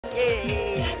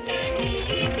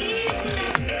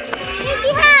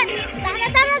দিহান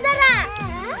দাঁড়া দাঁড়া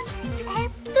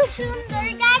এত সুন্দর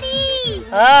গাড়ি।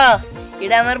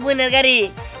 এটা আমার বোনের গাড়ি,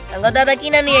 আমার দাদা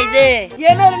কিনা নিয়ে আইছে।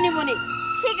 এনার নিবনি।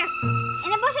 ঠিক আছে,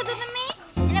 এনে বসো তো তুমি,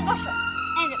 এনে বসো,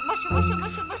 এই যে বসো বসো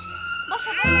বসো বসো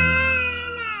বসো।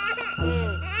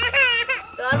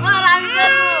 তোর মার আমি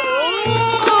করবো।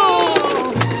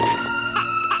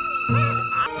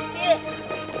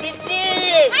 দীপ্তি,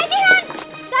 আই দিহান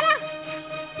দাঁড়া।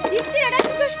 দীপ্তি রে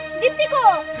ডাকছিস? দীপ্তি কো?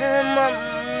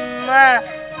 মা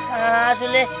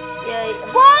আসলে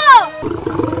কো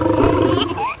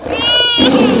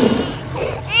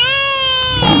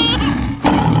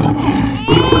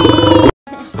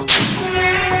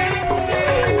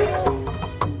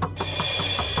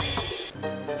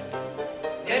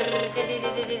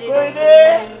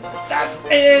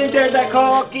এই দেখো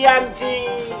কি আনছি।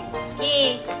 কি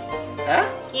হ্যাঁ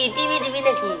কি টিভি টিভি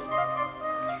নাকি?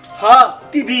 হ্যাঁ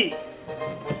টিভি।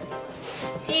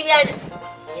 টিভি আজ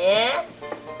হ্যাঁ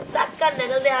সাক্কার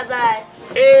নাগল দেখা যায়।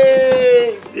 এই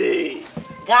যে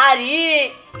গাড়ি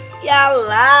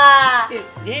আল্লাহ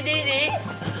দিদি দি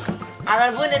আমার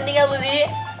বোনের নিগা বুঝি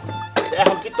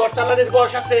এখন কি তোর চালানের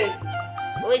বয়স আছে?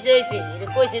 হইছে হইছে এটা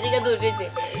কইছে দিকে দূর হইছে।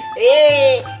 এ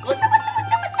বসা বসা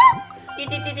বসা বসা টি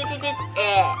টি টি টি টি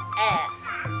এ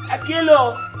এ কি হলো?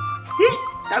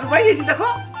 দাদু ভাই এই যে দেখো,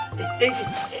 এই যে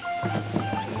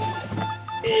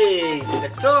এই যে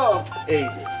দেখছো, এই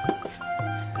যে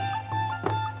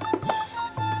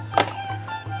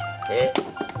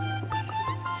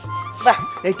বাহ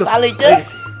এই তো ভালোই তো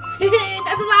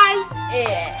দাদু ভাই। এ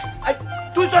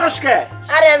তুই চরস কে?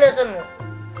 আরে আমি শুনো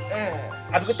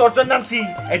আমি কি তোর জন্য আনছি?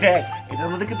 এই দেখ, এটার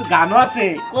মধ্যে কিন্তু গানও আছে।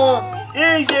 কো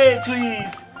এই যে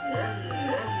সুইচ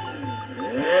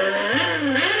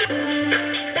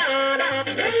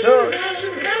দেখছো?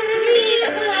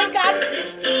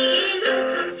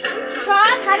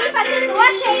 সব হাড়ি পাতে ধোয়া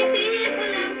শেষ।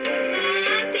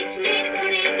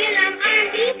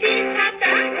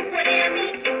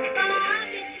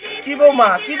 কি বৌমা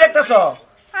কি দেখতেছ?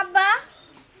 আব্বা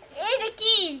এইটা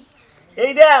কি?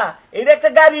 এইটা একটা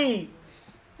গাড়ি।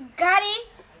 গাড়ি?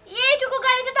 এইটুকু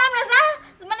গাড়িতে তো আমরা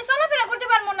মানে চলাফেরা করতে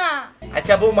পারবো না।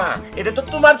 আচ্ছা বৌমা, এটা তো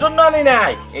তোমার জন্য আনি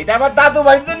নাই, এটা আমার দাদু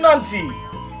ভাইয়ের জন্য আনছি।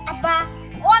 আব্বা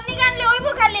অনেক আনলে হইব,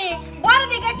 খালি বড়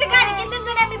দেখে একটা গাড়ি কিনতেন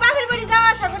যেন আমি বাপের বাড়ি যাওয়া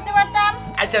আসা করতে পারতাম।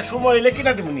 আচ্ছা সময় হইলে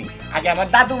কিনা দিবনি, আগে আমার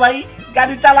দাদু ভাই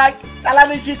গাড়ি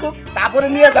চালানো শিখুক, তারপরে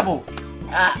নিয়ে যাবো।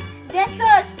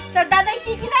 দেখছস তোর দাদাই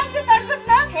কি কি আনছে তোর জন্য?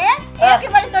 হ্যাঁ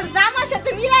একেবারে তোর জামার সাথে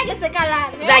মিলাই গেছে কালার।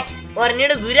 যাই ওর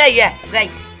নেড়ে ঘুরে আইয়া যাই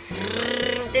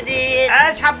দিদি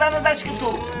সাবধানে যাস কিন্তু।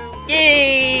 টি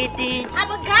টি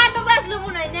আবার গানও বাজলো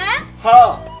মনে হয় না?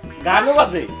 হ্যাঁ গানও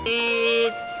বাজে।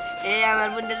 এ আমার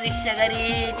বোনের রিক্সা গাড়ি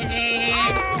টিটি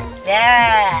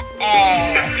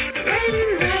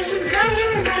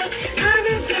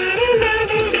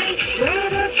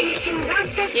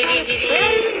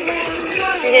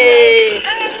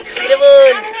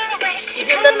বোন কি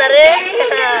সুন্দর না রে?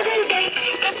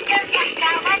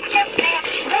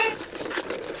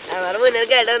 আমার বোনের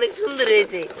গাড়িটা অনেক সুন্দর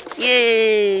হয়েছে।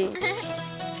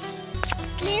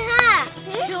 স্নেহা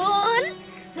শোন,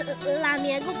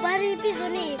 লামিয়া গোপারের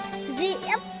পিছনে যে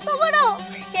এত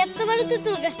বড়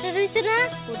তেঁতুল গাছটা রয়েছে না,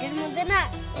 ওটার মধ্যে না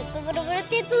এত বড় বড়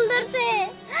তেঁতুল ধরছে।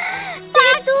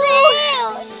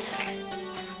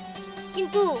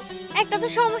 কিন্তু একটা তো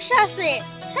সমস্যা আছে।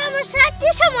 সমস্যা কি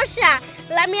সমস্যা?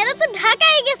 লামিয়ারা তো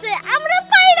ঢাকায় গেছে, আমরা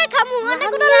পাইরা খামু, মানে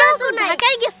কোনো লোক নাই।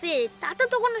 ঢাকায় গেছে তাতে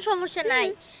তো কোনো সমস্যা নাই,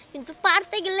 কিন্তু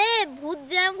পারতে গেলে ভূত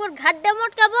যে আমগর ঘাড়টা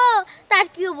মটকাবো, তার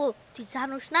কি হবো তুই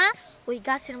জানোস না? ওই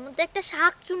গাছের মধ্যে একটা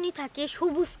শাকচুন্নি থাকে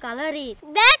সবুজ কালারের।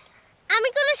 দেখ আমি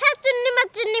কোনো শাকচুন্নি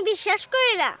মাচুন্নি বিশ্বাস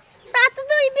করি না। তা তো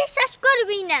তুই বিশ্বাস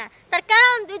করবি না, তার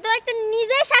কারণ তুই তো একটা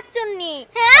নিজে শাকচুন্নি।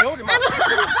 হ্যাঁ আমি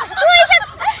শাকচুন্নি, তুই শাক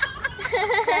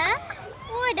হ্যাঁ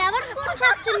ওইটা আবার কোন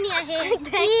শাকচুন্নি আহে?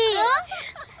 দেখো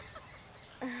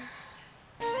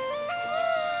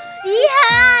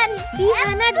দিহান,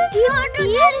 দিহান ছোট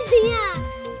দিয়া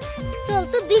চল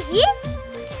তো দেখি।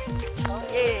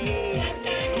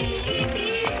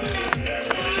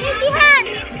 দিহান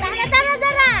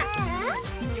দাঁড়া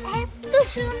এত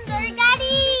সুন্দর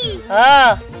গাড়ি।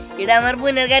 এটা আমার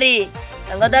বোনের গাড়ি,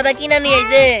 আমার দাদা কিনা নিয়ে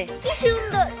আইছে। কি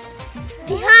সুন্দর।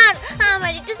 দিহান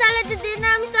আমার একটু চালাতে দে না,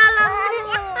 আমি চালাবো।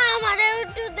 আমারে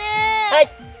একটু দে।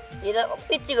 এটা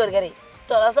পিচ্ছি করে গাড়ি,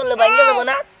 তোরা চললে ভাঙে যাবো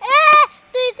না?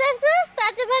 তুই চাচ্ছিস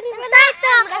তাতে ভাঙবো না?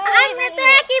 আমরা তো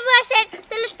একই বয়সের,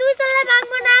 তাহলে তুই চললে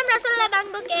ভাঙবো না, আমরা চললে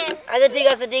ভাঙবো কে? আচ্ছা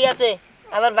ঠিক আছে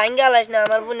আবার ভাঙে আলাস না,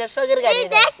 আমার বোনের শখের গাড়ি। এই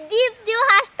দেখ দীপ দিও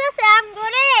হাসতেছে আম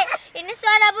করে, এনে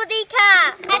চড়াবো দেখা।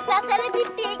 একটা ছেলে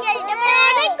দীপ্তি এই গাড়িটা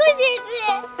অনেক খুশি হয়েছে।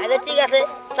 আছে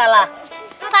চালা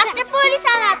ফার্স্টে পরি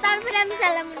চালা তারপরে আমি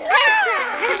চালাম আচ্ছা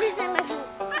আমি চালাবো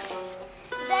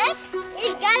দেখ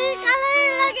এই গাড়ির কালার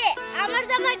লাগে আমার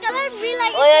জামার কালার মিল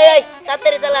লাগে ওই ওই ওই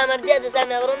তাড়াতাড়ি চালা আমার দিয়া দিছ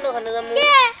আমি আবার অন্য খানে যাবো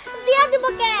কে দিয়া দিব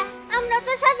কে আমরা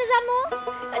তো সাথে যাবো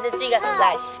আচ্ছা ঠিক আছে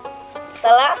যাস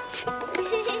চালা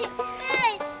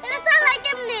এই এটা চালাই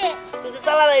কেমনে তুই তো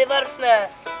চালাতে পারিস না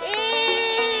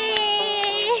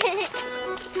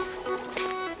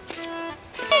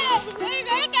এই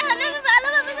দেখ আমি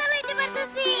ভালোভাবে চালাতে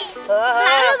পারতেছি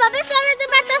ভালোভাবে চালাতে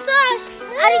পারতাছস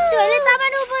আর একটু হলে তো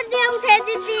আমার উপর দিয়ে উঠে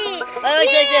দিতি ওই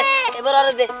এবার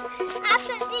আরে দে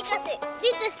আচ্ছা ঠিক আছে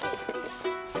দিতেছি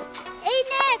এই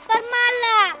নে তোর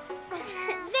মালা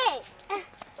দে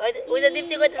ওই যে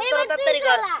দীপ্তি কইতেছ তোরা তাড়াতাড়ি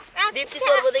কর দীপ্তি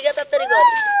সরব দিকে তাড়াতাড়ি কর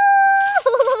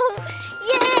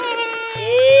ইয়ে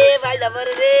এ ভাই যাবার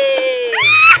রে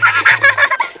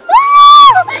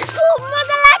খুব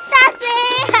মজা লাগতাছে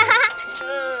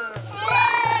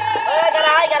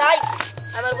ওই গারাই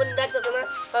আমার বোন ডাকতেছ না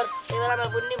আর এবার আমার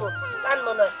বোন নিব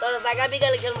কানবো না তোর জায়গা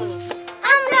বিকালে খেলবো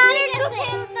আমরা একটু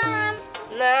খেলতাম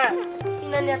না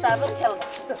না তারপর খেলবো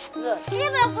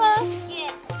সেবা করো কে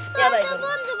কে ভাই তো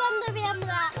বন্ধু বান্ধবী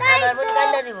আমরা আমার বোন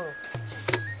কান্না দিব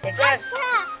দেখছস আচ্ছা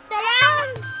তাহলে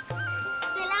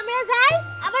আমরা যাই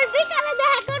আবার বিকালে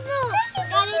দেখা করব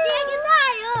গাড়ি দিয়ে কিন্তু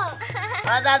আয়ো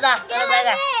যা তোর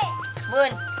জায়গা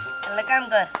বোন তাহলে কাম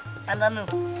কর আনবানু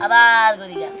আবার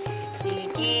করি গা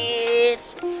টিকিট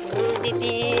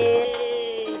দিতি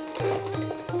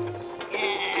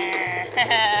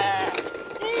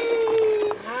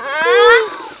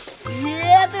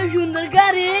এত সুন্দর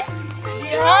গাড়ি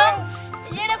দিহান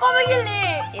এটা কবে কিনলি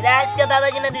এরা আজকে দাদা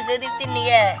কিনা দিছে দীপ্তির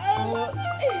নিগে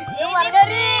তোমার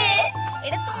গাড়ি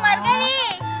এটা তোমার গাড়ি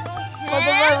কত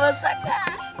বড় চাকা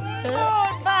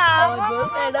তোর বাবা আমার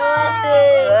পেডাও আছে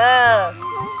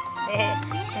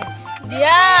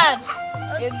দিহান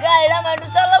এই গাড়িটা মানুষ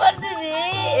চালাবার দিবি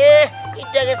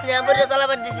ইটাকে স্নেহা পরে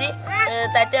চালাবার দিছি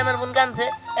তাইতে আমার বোন কানছে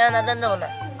এখন আর যাবো না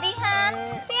দিহান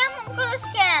তুই এমন করিস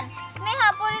কেন স্নেহা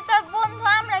পরি তোর বন্ধু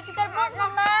আমরা কি তোর বন্ধু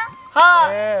না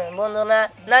হ্যাঁ বন্ধু না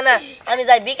না না আমি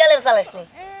যাই বিকালে চালাস নি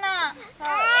না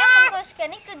এমন করিস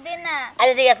কেন একটু দে না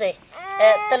আচ্ছা ঠিক আছে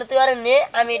তাহলে তুই আর নে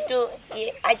আমি একটু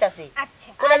আইতাছি আচ্ছা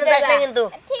কোন যাস না কিন্তু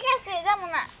ঠিক আছে যাবো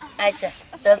না আচ্ছা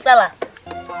চল চালা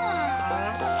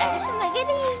তোমার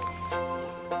গাড়ি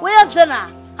ওই অপশন না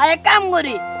আর এক কাম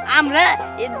করি আমরা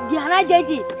দিহানা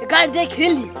যাইছি গাড়ি দিয়ে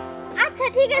খেলি আচ্ছা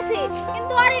ঠিক আছে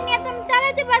কিন্তু আরে নিয়ে তুমি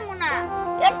চালাতে পারবো না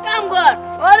এক কাম কর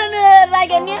ওরে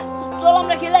রাইগে নিয়ে চল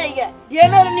আমরা খেলে আইগা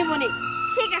দিহানের নিবনি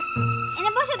ঠিক আছে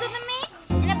এনে বসো তো তুমি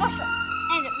এনে বসো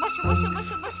এই যে বসো বসো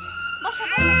বসো বসো বসো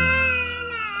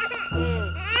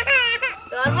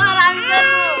তোর মার আমি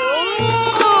করবো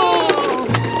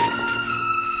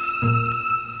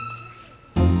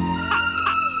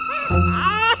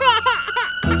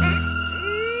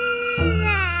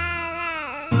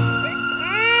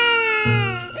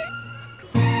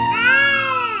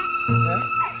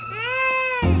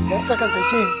বাচ্চা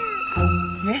কাঁদতেছে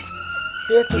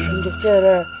এত সুন্দর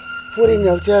চেহারা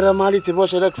পরিণাল চেহারা মাটিতে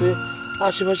বসে রাখছে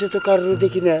আশেপাশে তো কারোর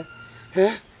দেখি না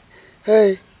হ্যাঁ হ্যাঁ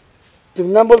তুমি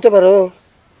নাম বলতে পারো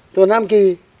তোর নাম কি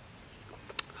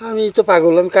আমি তো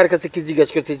পাগল আমি কার কাছে কি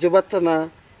জিজ্ঞাসা করতেছি বাচ্চা না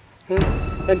হ্যাঁ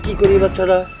আমি কী করি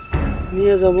বাচ্চাটা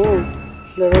নিয়ে যাবো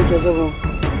না রেখে যাবো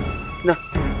না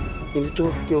কিন্তু তো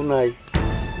কেউ নাই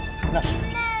না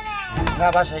না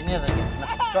বাসায় নিয়ে যাবে না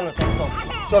চলো চলো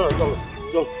চলো চলো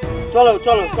চলো চলো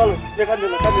চলো চলো দেখা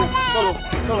দিল চলো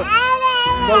চলো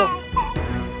চলো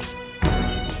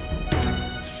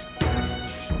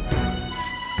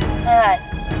হ্যাঁ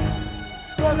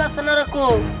তোর ব্যবসা না রাখো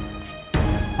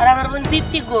আর আমার বোন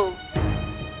দীপ্তি গো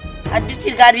আর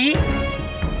দীপ্তির গাড়ি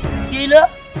কি হইলো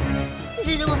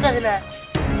কিছু বুঝতে আছে না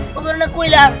ওখানে না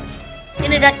কইলাম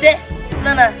এনে থাকতে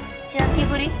না না হ্যাঁ কি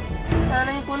করি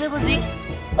আমি কোনে খুঁজি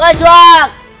ওই সোহাগ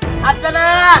আফসানা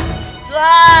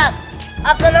সোহাগ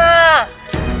আফসানা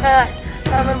হ্যাঁ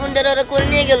আমার বোনটার ওরা করে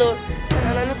নিয়ে গেল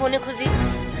আমি কোনে খুঁজি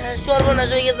সর্বনাশ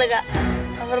হয়ে গেছে গা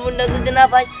আমার বোনটা যদি না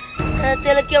পাই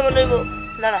তাহলে কেমন হইব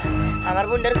না না আমার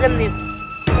বোনটার যেমনি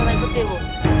সবাই করতে হইব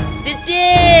দীপ্তি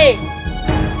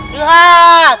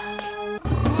সোহাগ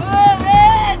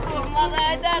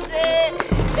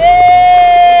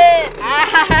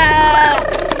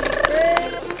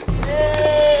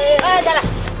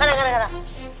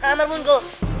আমার বোন গো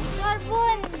তোর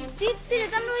বোন দীপ্তিরে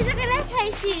তো আমরা ওই জায়গায়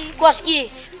রেখাইছি কস কি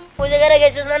ওই জায়গায়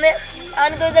রেখেছিস মানে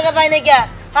আমি তো ওই জায়গায় পাই নাই কে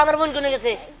আমার বোন কোনে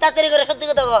গেছে তাড়াতাড়ি করে সত্যি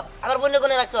কথা কো আমার বোন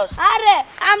কোনে রাখছস আরে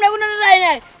আমরা কোনো যাই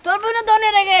নাই তোর বোন দনে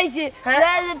রেখে আইছি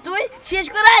তুই শেষ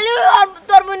করে আইলি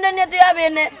তোর বোন নিয়ে তুই আবে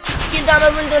এনে কিন্তু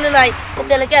আমার বোন কোনে নাই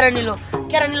তাহলে কেরা নিল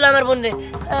কেরা নিল আমার বোন রে?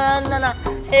 না না,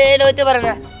 এটা হইতে পারে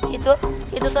না। এ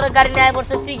তো তোরা গাড়ি নিয়ে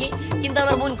পড়ছিস ঠিকই, কিন্তু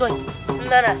আমার বোন কই?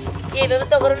 না না, এইভাবে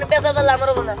তো করে পেঁচা পেলে আমার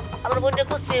হবো না, আমার বোনটা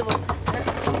খুঁজতে হইব।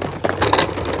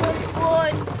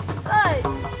 বোন এই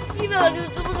কি ব্যাপার কিছু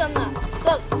তো বুঝলাম না।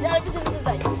 চল যার পিছনে পিছনে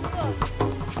যাই।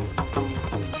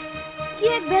 কি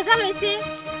এক ভেজাল হইছে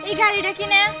এই গাড়িটা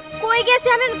কিনে কই গেছে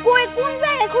আমি কই কোন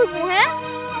জায়গায় খুঁজবো হ্যাঁ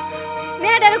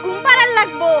মেয়েটারে ঘুম পাড়ার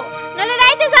লাগবো নালে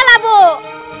রাইতে চালাবো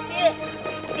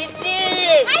দীপ্তি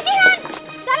আই দিহান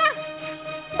দাঁড়া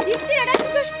দীপ্তি রে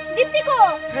ডাকছিস দীপ্তি কো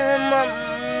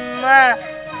মা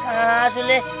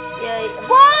আসলে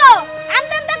কো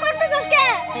আমতা করতেছস কে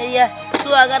ইয়া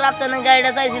সুয়াগার আফসানা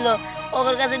গাড়িটা চাইছিল,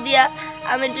 ওর কাছে দিয়া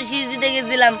আমি একটু শীষ দিতে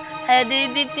গেছিলাম। হ্যাঁ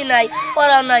দীপ্তি নাই,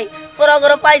 পড়াও নাই, পড়া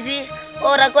করে পাইছি,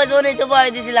 ওরা কই জনেই তো বয়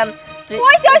দিছিলাম।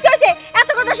 ওইছে এত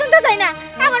কথা শুনতে চাই না।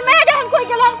 আমার মেয়ে এখন কই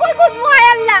গেল কই খুঁজবো হায়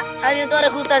আল্লাহ। আমি তোরে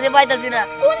খুঁজতাছি পাইতাছি না।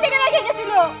 কোন দিকে রেখে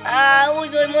গেছিল? ওই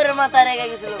যে ওই মোরের মাথায় রেখে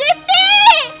গেছিল। দীপ্তি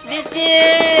দীপ্তি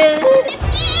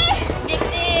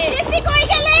দীপ্তি দীপ্তি কই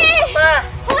গেলে? মা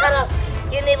দাঁড়াও,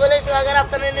 কে নেই বলে সোহাগের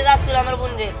আফসানা এনে রাখছিল আমার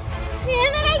বোন রে।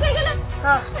 এনে রাইখা গেল?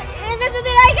 হ্যাঁ এনে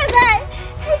যদি রাইখা যায়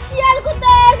শিয়াল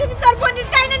কুত্তা যদি তোর বোনের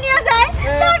টাইনে নিয়ে যায়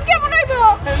তখন কেমন হইব?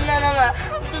 না না মা,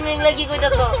 তুমি এগুলা কি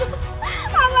কইতাছো?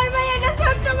 আমার মাইয়া না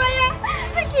ছোট্ট মাইয়া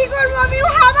কি করবো আমি ও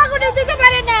হামা করে দিতে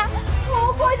পারে না। ও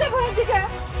কইছে বলছিকা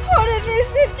ওরে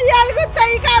নিশ্চিত শিয়াল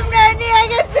কুত্তাই কামড়ে নিয়ে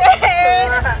গেছে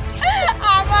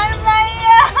আমার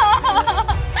মাইয়া।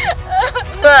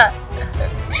 মা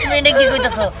তুমি এটা কি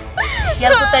কইতাছো?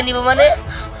 শিয়াল কোথায় নিব মানে?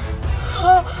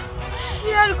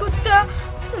 শিয়াল কুত্তা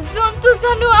জন্তু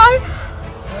জানোয়ার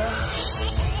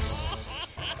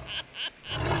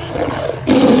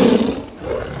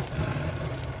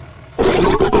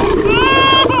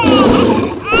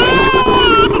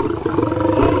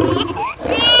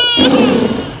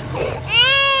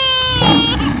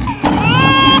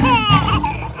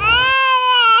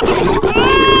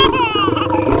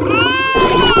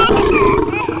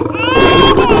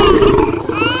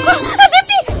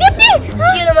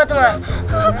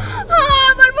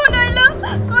আমার মনে হইলো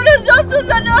ওরা জন্তু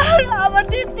জানোয়ার আমার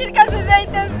দীপ্তির কাছে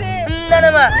যাইতেছে। না না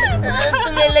মা,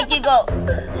 তুমি এলে কি কও?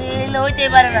 এলে হইতেই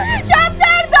পারে না।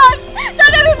 সপ্তাহের দোষ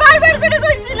তোর আমি বারবার করে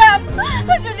কইছিলাম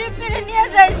যে দীপ্তিরে নিয়ে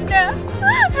যাইস না।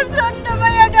 ছোট্ট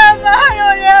ভাইয়াটা আমার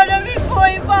ওরে আর আমি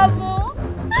কই পাবো?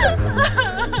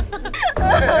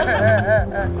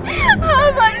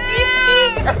 আমার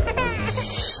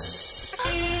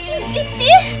দীপ্তি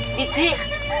দীপ্তি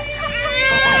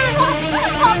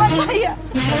আমার ভাইয়া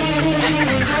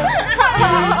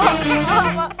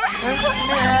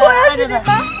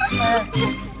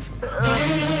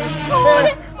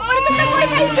ওরে তোমরা কই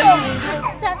পাইছো?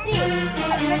 চাচি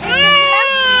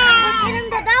আমরা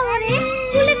দাদা ওরে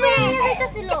কুলে করে নিয়ে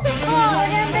যাইতাছিল।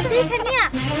 ওরে আমরা দেখে নিয়া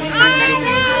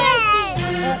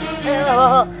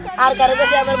আর কারো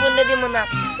কাছে আমার বোনটা দিব না,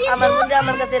 আমার বোনটা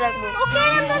আমার কাছে রাখবো। ও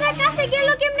কেরাম দাদার কাছে গেল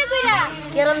কেমনে কইরা?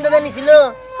 কেরাম দাদা নিছিল?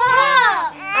 হ্যাঁ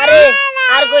আরে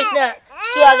আর কইস না,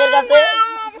 সুয়াগের কাছে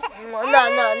না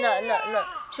না না না না,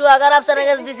 সুয়াগার আফসানের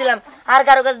কাছে দিছিলাম, আর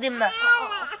কারো কাছে দিম না।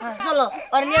 চলো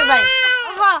ওর নিয়ে যাই।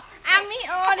 হ্যাঁ আমি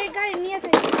ওরে গাড়ি নিয়ে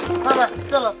যাই। মামা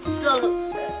চলো চলো।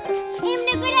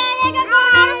 এমনি কইরা একা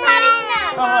কোন সারিস না।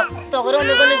 তোকে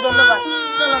অনেক অনেক ধন্যবাদ।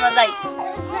 চলো মা যাই।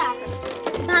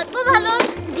 ভাগ্য ভালো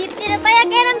দীপ্তির পায়া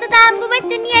কেরাম দাদা আমগো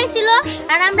বাইতে নিয়ে আইছিল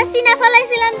আর আমরা সিনা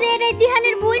ফলাইছিলাম যে এটাই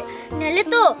দিহানের বই, নালে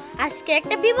তো আজকে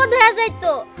একটা বিপদ হয়ে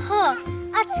যাইতো।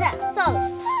 আচ্ছা চল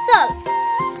চল।